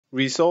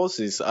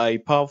Resources are a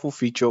powerful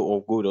feature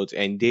of Godot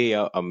and they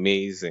are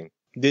amazing.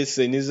 This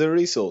scene is a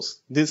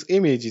resource. This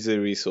image is a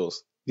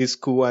resource. This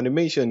cool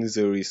animation is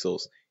a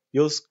resource.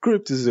 Your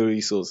script is a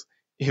resource.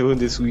 Even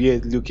this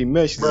weird looking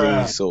mesh is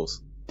a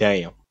resource.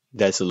 Damn,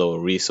 that's a lot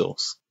of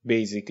resource.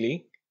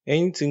 Basically,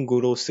 anything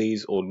Godot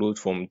says or loads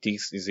from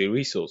disk is a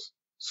resource.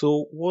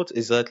 So what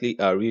exactly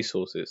are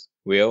resources?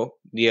 Well,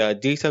 they are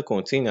data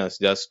containers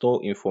that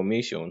store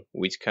information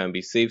which can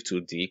be saved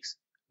to disks,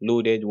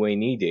 loaded when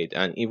needed,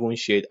 and even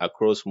shared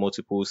across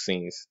multiple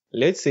scenes.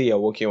 Let's say you're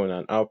working on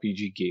an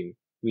RPG game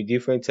with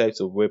different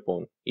types of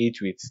weapon, each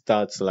with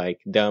stats like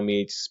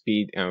damage,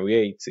 speed, and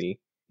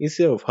rarity.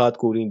 Instead of hard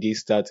coding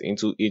these stats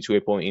into each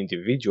weapon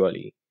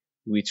individually,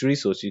 with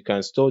resource you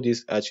can store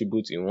these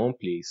attributes in one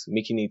place,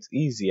 making it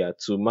easier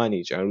to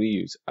manage and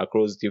reuse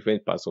across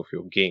different parts of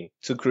your game.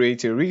 To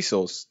create a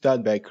resource,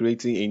 start by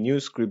creating a new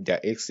script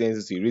that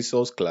extends the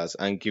resource class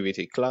and give it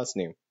a class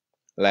name.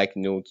 Like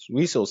notes,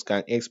 resource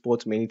can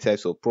export many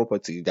types of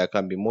properties that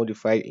can be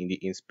modified in the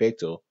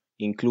inspector,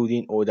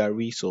 including other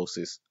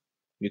resources.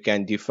 You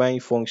can define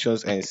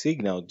functions and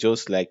signals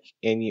just like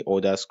any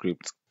other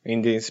script.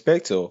 In the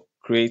inspector,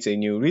 create a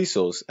new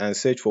resource and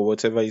search for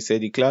whatever you set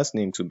the class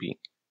name to be.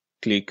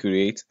 Click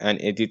create and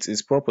edit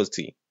its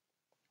property.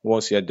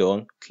 Once you're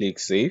done, click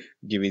save,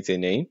 give it a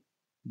name.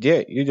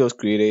 There, you just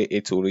created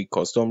a totally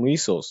custom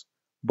resource.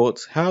 But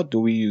how do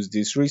we use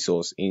this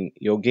resource in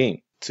your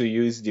game? To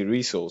use the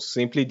resource,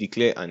 simply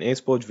declare an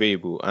export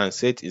variable and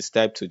set its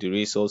type to the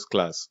resource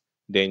class.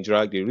 Then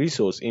drag the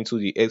resource into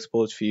the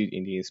export field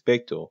in the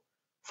inspector.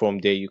 From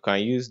there, you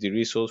can use the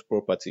resource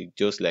property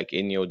just like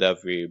any other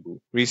variable.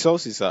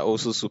 Resources are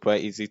also super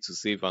easy to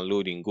save and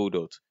load in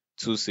Godot.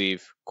 To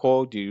save,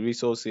 call the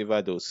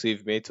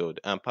resource_saver.save method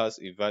and pass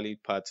a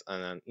valid path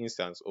and an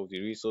instance of the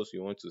resource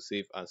you want to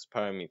save as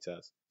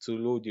parameters. To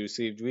load the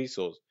saved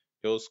resource,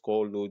 just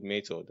call load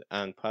method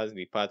and pass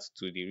the path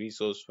to the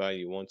resource file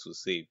you want to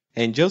save.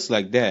 And just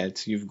like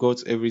that, you've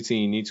got everything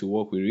you need to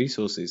work with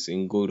resources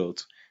in Godot.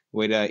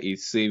 Whether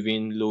it's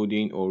saving,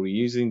 loading, or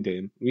reusing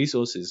them,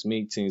 resources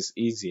make things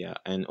easier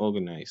and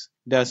organized.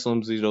 That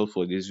sums it up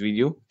for this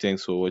video.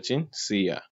 Thanks for watching. See ya.